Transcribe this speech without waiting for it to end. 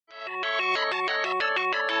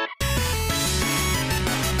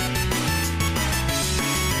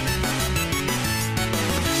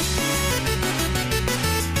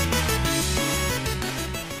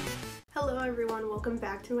welcome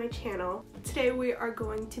back to my channel. Today we are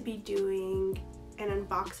going to be doing an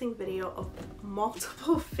unboxing video of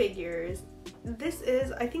multiple figures.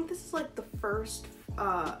 I think this is like the first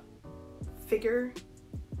figure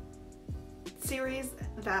series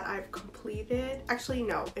that I've completed. Actually,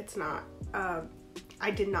 no, it's not. I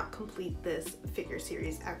did not complete this figure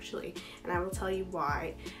series actually, and I will tell you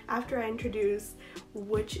why after I introduce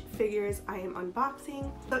which figures I am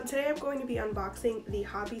unboxing. But today I'm going to be unboxing the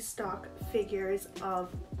hobby stock figures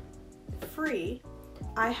of Free.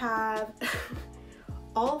 I have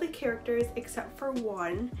all the characters except for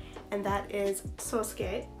one, and that is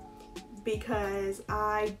Sosuke, because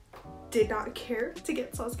I did not care to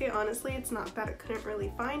get Sosuke. Honestly, it's not that I couldn't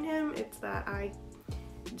really find him, it's that I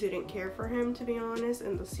didn't care for him, to be honest.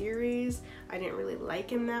 In the series I didn't really like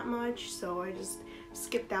him that much, so I just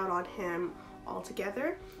skipped out on him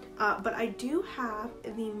altogether. But I do have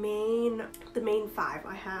the main five.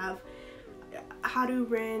 I have Haru,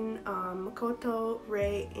 Rin, Makoto,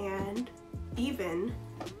 Rei, and even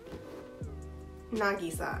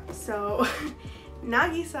Nagisa. So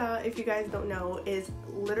Nagisa, if you guys don't know, is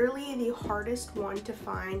literally the hardest one to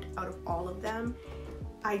find out of all of them.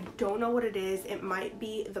 I don't know what it is. It might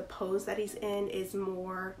be the pose that he's in is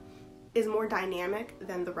more dynamic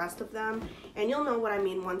than the rest of them, and you'll know what I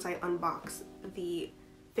mean once I unbox the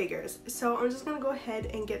figures. So I'm just gonna go ahead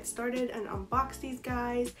and get started and unbox these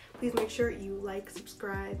guys. Please make sure you like,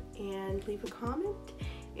 subscribe, and leave a comment.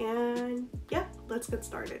 And yeah, let's get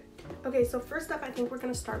started. Okay, so first up, I think we're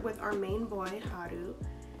gonna start with our main boy, Haru.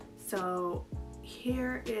 So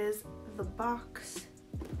here is the box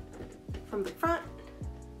from the front.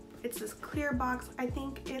 It's this clear box. I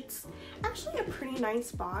think it's actually a pretty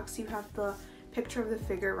nice box. You have the picture of the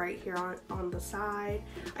figure right here on the side.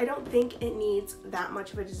 I don't think it needs that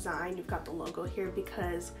much of a design. You've got the logo here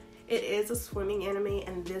because it is a swimming anime,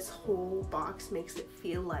 and this whole box makes it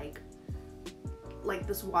feel like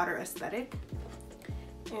this water aesthetic.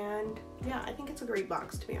 And yeah, I think it's a great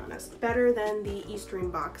box, to be honest. Better than the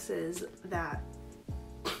Eastern boxes that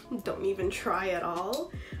don't even try at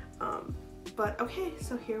all. But okay,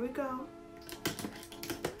 so here we go.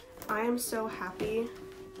 I am so happy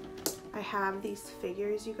I have these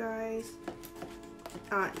figures, you guys.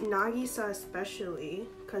 Nagisa especially,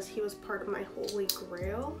 because he was part of my Holy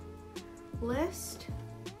Grail list.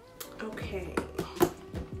 Okay,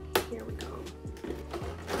 here we go.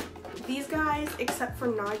 These guys, except for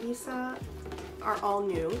Nagisa, are all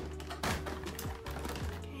new.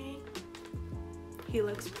 Okay, he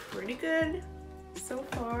looks pretty good so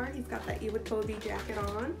far. He's got that Iwatobi jacket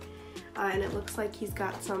on, and it looks like he's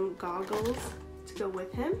got some goggles to go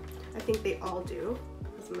with him. I think they all do,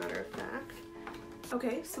 as a matter of fact.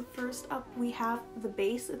 Okay, so first up we have the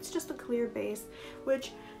base. It's just a clear base,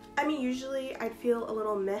 which, I mean, usually I'd feel a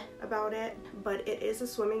little meh about it, but it is a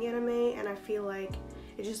swimming anime, and I feel like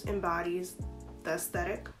it just embodies the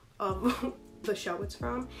aesthetic of the show it's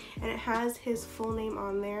from. And it has his full name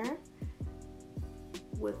on there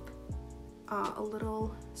with a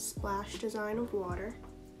little splash design of water.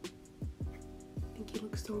 I think he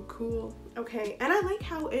looks so cool. Okay, and I like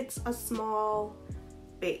how it's a small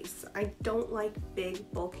base. I don't like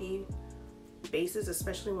big, bulky bases,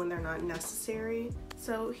 especially when they're not necessary.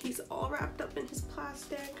 So he's all wrapped up in his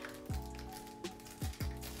plastic.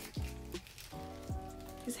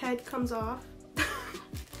 His head comes off.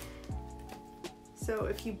 So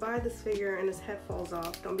if you buy this figure and his head falls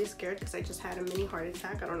off, don't be scared, because I just had a mini heart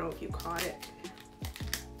attack. I don't know if you caught it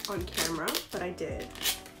on camera, but I did.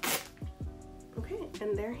 Okay,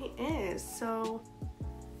 and there he is. So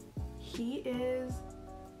he is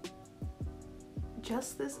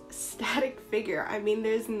just this static figure. I mean,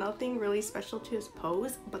 there's nothing really special to his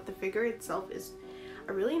pose, but the figure itself is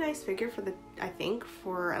a really nice figure for I think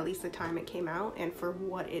for at least the time it came out and for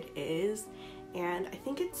what it is. And I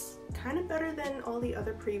think it's kind of better than all the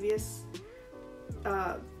other previous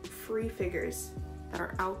Free figures that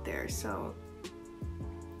are out there. So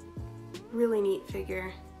really neat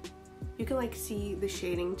figure. You can like see the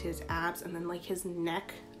shading to his abs, and then like his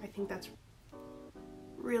neck. I think that's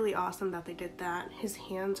really awesome that they did that. His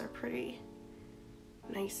hands are pretty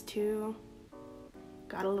nice too.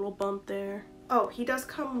 Got a little bump there. Oh, he does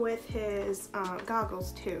come with his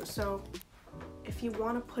goggles too. So if you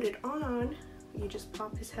want to put it on, you just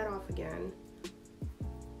pop his head off again,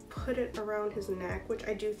 put it around his neck, which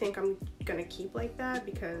I do think I'm gonna keep like that,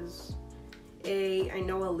 because A, I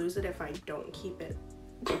know I'll lose it if I don't keep it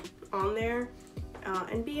on there,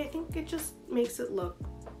 and B, I think it just makes it look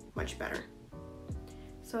much better.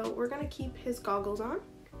 So we're gonna keep his goggles on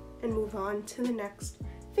and move on to the next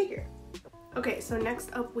figure. Okay, so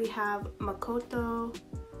next up we have Makoto.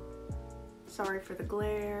 Sorry for the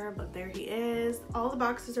glare, but there he is. All the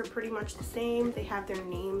boxes are pretty much the same. They have their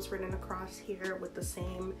names written across here with the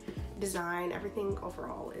same design. Everything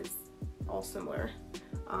overall is all similar.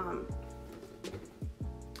 And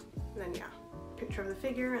then yeah, picture of the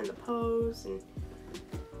figure and the pose and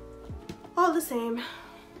all the same.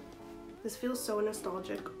 This feels so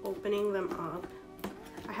nostalgic opening them up.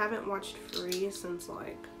 I haven't watched Free since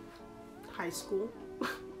like high school.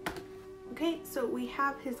 Okay, so we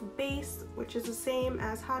have his base, which is the same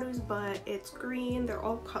as Haru's, but it's green. They're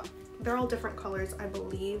all different colors, I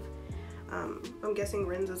believe. I'm guessing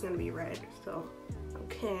Rin's is gonna be red. So,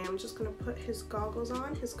 okay, I'm just gonna put his goggles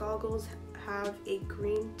on. His goggles have a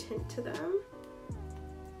green tint to them,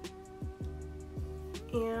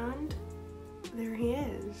 and there he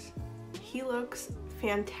is. He looks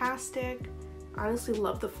fantastic. I honestly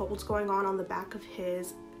love the folds going on the back of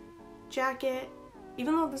his jacket.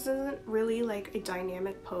 Even though this isn't really like a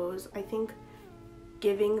dynamic pose, I think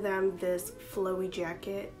giving them this flowy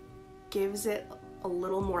jacket gives it a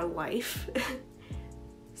little more life.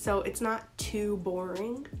 So it's not too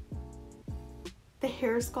boring. The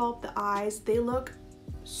hair sculpt, the eyes, they look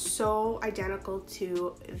so identical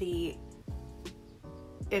to the,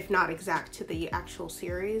 if not exact to the actual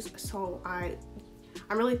series. So I'm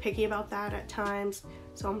really picky about that at times.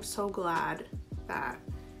 So I'm so glad that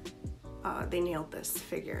they nailed this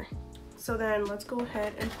figure. So then let's go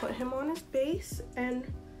ahead and put him on his base,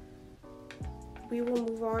 and we will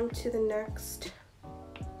move on to the next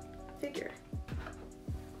figure.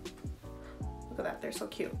 Look at that, they're so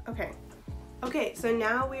cute. Okay, so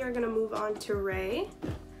now we are gonna move on to Ray.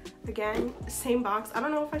 Again, same box. I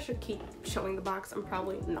don't know if I should keep showing the box. I'm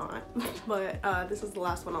probably not, but this is the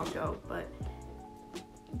last one I'll show. But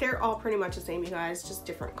they're all pretty much the same, you guys, just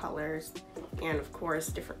different colors, and of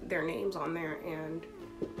course their names on there and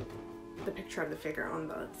the picture of the figure on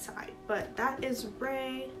the side. But that is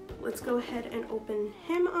Ray. Let's go ahead and open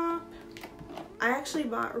him up. I actually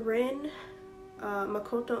bought Rin,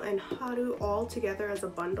 Makoto, and Haru all together as a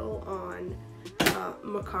bundle on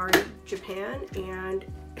Mercari Japan, and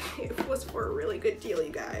it was for a really good deal,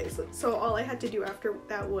 you guys. So all I had to do after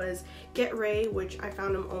that was get Ray, which I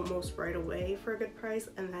found him almost right away for a good price,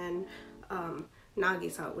 and then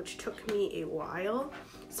Nagisa, which took me a while.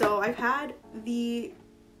 So I've had the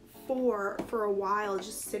 4 for a while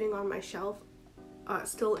just sitting on my shelf,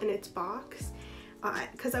 still in its box,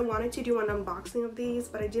 because I wanted to do an unboxing of these,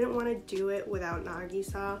 but I didn't want to do it without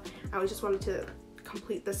Nagisa. I just wanted to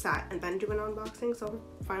complete the set and then do an unboxing, so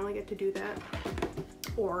I'll finally get to do that,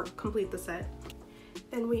 or complete the set.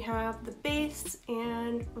 Then we have the base,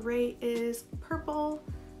 and Ray is purple,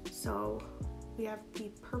 so we have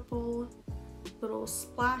the purple little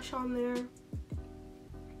splash on there.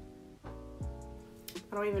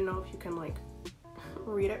 I don't even know if you can like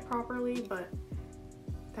read it properly, but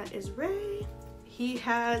that is Ray. He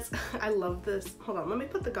has, I love this. Hold on, let me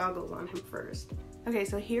put the goggles on him first. Okay,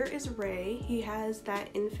 so here is Ray. He has that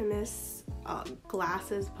infamous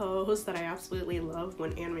glasses pose that I absolutely love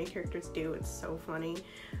when anime characters do. It's so funny,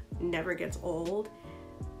 never gets old.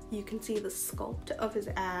 You can see the sculpt of his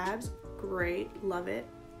abs, great, love it.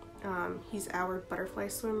 He's our butterfly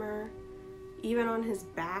swimmer. Even on his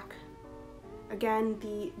back, again,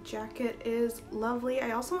 the jacket is lovely.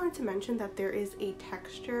 I also wanted to mention that there is a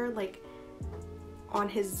texture like on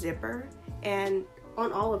his zipper, and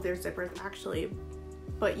on all of their zippers actually,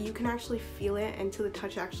 but you can actually feel it, and to the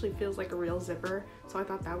touch actually feels like a real zipper, so I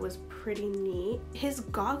thought that was pretty neat. His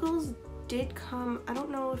goggles did come, I don't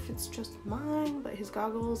know if it's just mine, but his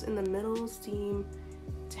goggles in the middle seem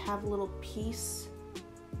to have a little piece.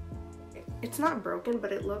 It's not broken,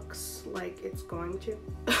 but it looks like it's going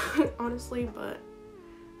to, honestly, but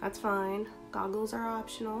that's fine. Goggles are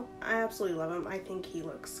optional. I absolutely love him. I think he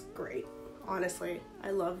looks great. Honestly, I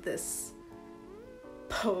love this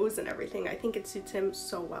pose and everything. I think it suits him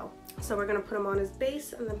so well. So we're gonna put him on his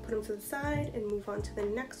base and then put him to the side and move on to the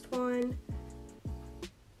next one.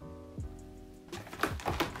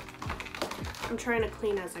 I'm trying to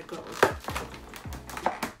clean as I go.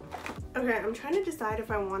 Okay, I'm trying to decide if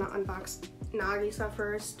I want to unbox Nagisa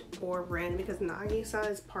first or Rin, because Nagisa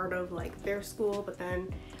is part of like their school, but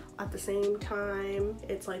then at the same time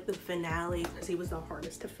it's like the finale because he was the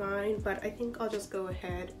hardest to find. But I think I'll just go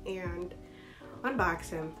ahead and unbox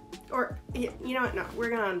him. Or you know what, no, we're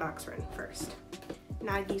gonna unbox Rin first.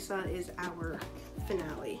 Nagisa is our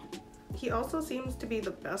finale. He also seems to be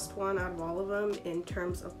the best one out of all of them in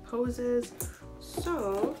terms of poses,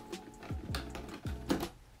 so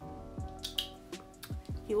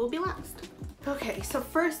he will be last. Okay, so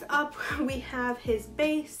first up we have his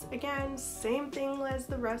base. Again, same thing as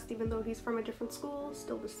the rest, even though he's from a different school,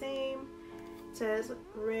 still the same. It says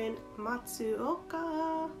Rin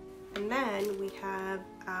Matsuoka. And then we have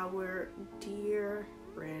our dear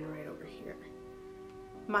Rin right over here.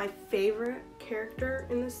 My favorite character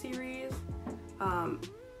in the series,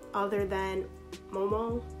 other than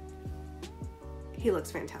Momo. He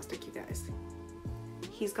looks fantastic, you guys.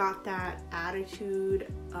 He's got that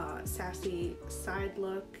attitude, sassy side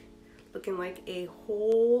look, looking like a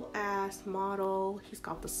whole ass model. He's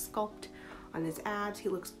got the sculpt on his abs. He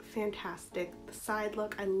looks fantastic. The side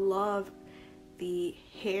look, I love the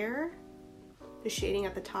hair, the shading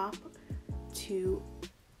at the top to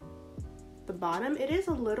the bottom. It is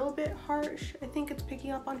a little bit harsh. I think it's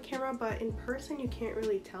picking up on camera, but in person you can't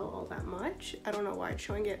really tell all that much. I don't know why it's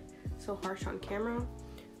showing it so harsh on camera,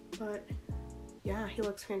 but yeah, he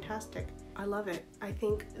looks fantastic. I love it. I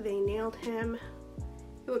think they nailed him.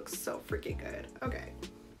 He looks so freaking good. Okay,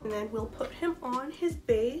 and then we'll put him on his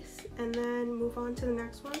base and then move on to the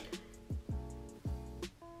next one.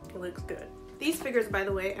 It looks good. These figures, by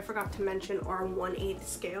the way, I forgot to mention, are 1/8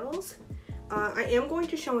 scales. I am going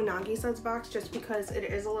to show a Nagisa's box just because it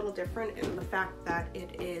is a little different in the fact that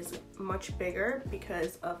it is much bigger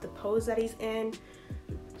because of the pose that he's in.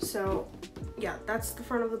 So yeah, that's the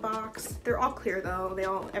front of the box. They're all clear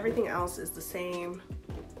though. Everything else is the same.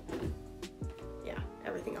 Yeah,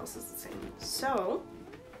 everything else is the same. So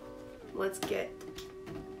let's get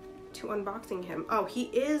to unboxing him. Oh, he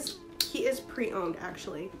is pre-owned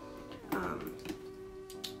actually.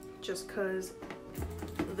 Just cause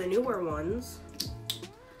the newer ones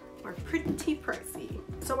are pretty pricey.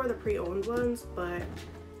 So are the pre-owned ones, but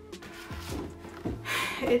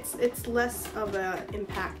it's less of an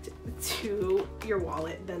impact to your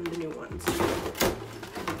wallet than the new ones.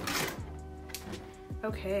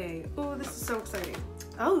 Okay. Oh, this is so exciting.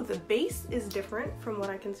 Oh, the base is different from what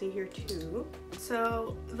I can see here too.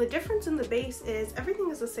 So the difference in the base is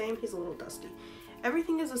everything is the same. He's a little dusty.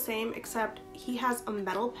 Everything is the same except he has a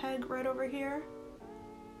metal peg right over here.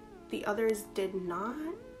 The others did not.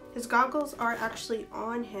 His goggles are actually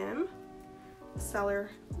on him. The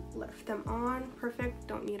seller left them on. Perfect.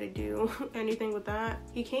 Don't need to do anything with that.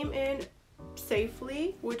 He came in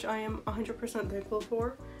safely, which I am 100% thankful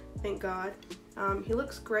for. Thank God. He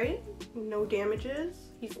looks great. No damages.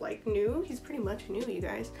 He's like new. He's pretty much new, you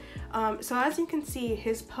guys. So as you can see,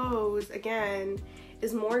 his pose, again,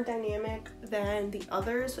 is more dynamic than the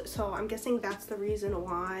others. So I'm guessing that's the reason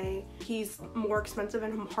why he's more expensive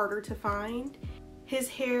and harder to find. His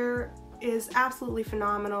hair is absolutely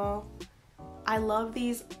phenomenal. I love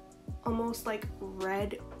these almost like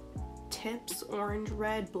red tips, orange,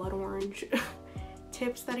 red, blood orange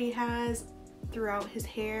tips that he has throughout his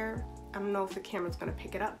hair. I don't know if the camera's gonna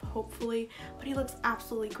pick it up, hopefully, but he looks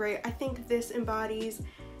absolutely great. I think this embodies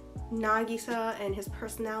Nagisa and his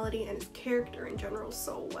personality and his character in general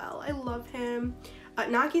so well. I love him.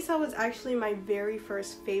 Nagisa was actually my very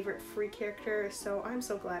first favorite Free character, so I'm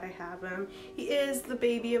so glad I have him. He is the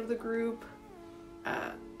baby of the group.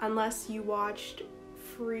 Unless you watched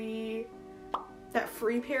that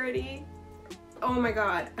Free parody. Oh my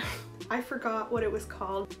god, I forgot what it was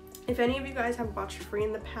called. If any of you guys have watched Free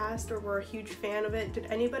in the past or were a huge fan of it,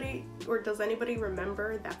 does anybody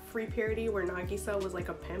remember that Free parody where Nagisa was like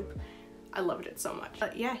a pimp? I loved it so much.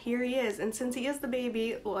 But yeah, here he is. And since he is the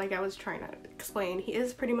baby, like I was trying to explain, he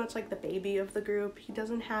is pretty much like the baby of the group. He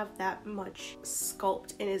doesn't have that much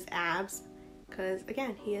sculpt in his abs because,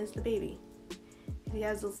 again, he is the baby. He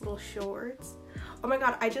has those little shorts. Oh my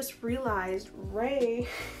god, I just realized Ray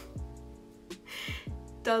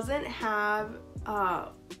doesn't have,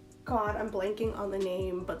 god, I'm blanking on the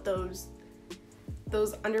name, but those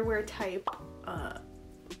underwear type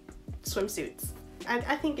swimsuits.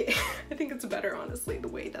 I think it's better, honestly, the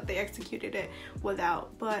way that they executed it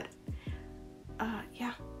without. But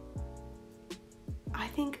yeah, I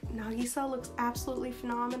think Nagisa looks absolutely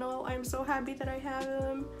phenomenal. I'm so happy that I have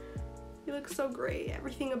him. He looks so great.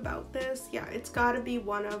 Everything about this, yeah, it's got to be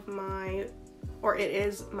one of my, or it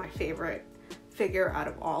is my favorite figure out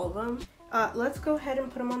of all of them. Let's go ahead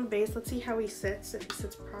and put him on the base. Let's see how he sits, if he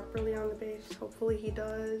sits properly on the base. Hopefully he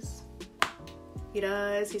does. He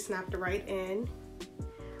does. He snapped right in.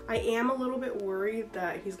 I am a little bit worried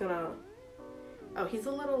that he's gonna, oh, he's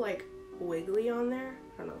a little like wiggly on there.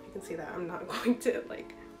 I don't know if you can see that. I'm not going to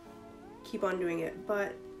like keep on doing it,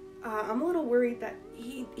 but I'm a little worried that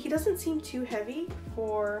he doesn't seem too heavy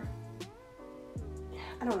for,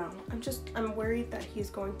 I don't know. I'm worried that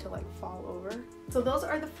he's going to like fall over. So those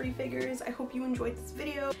are the Free figures. I hope you enjoyed this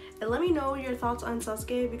video, and let me know your thoughts on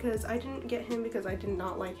Sasuke, because I didn't get him because I did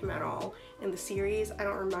not like him at all in the series. I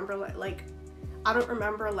don't remember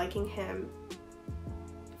liking him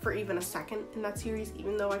for even a second in that series,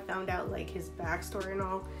 even though I found out like his backstory and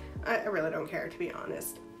all. I really don't care, to be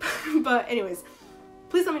honest. But anyways,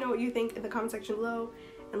 please let me know what you think in the comment section below,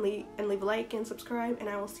 and leave a like and subscribe, and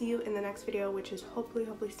I will see you in the next video, which is hopefully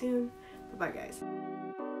soon. Bye guys.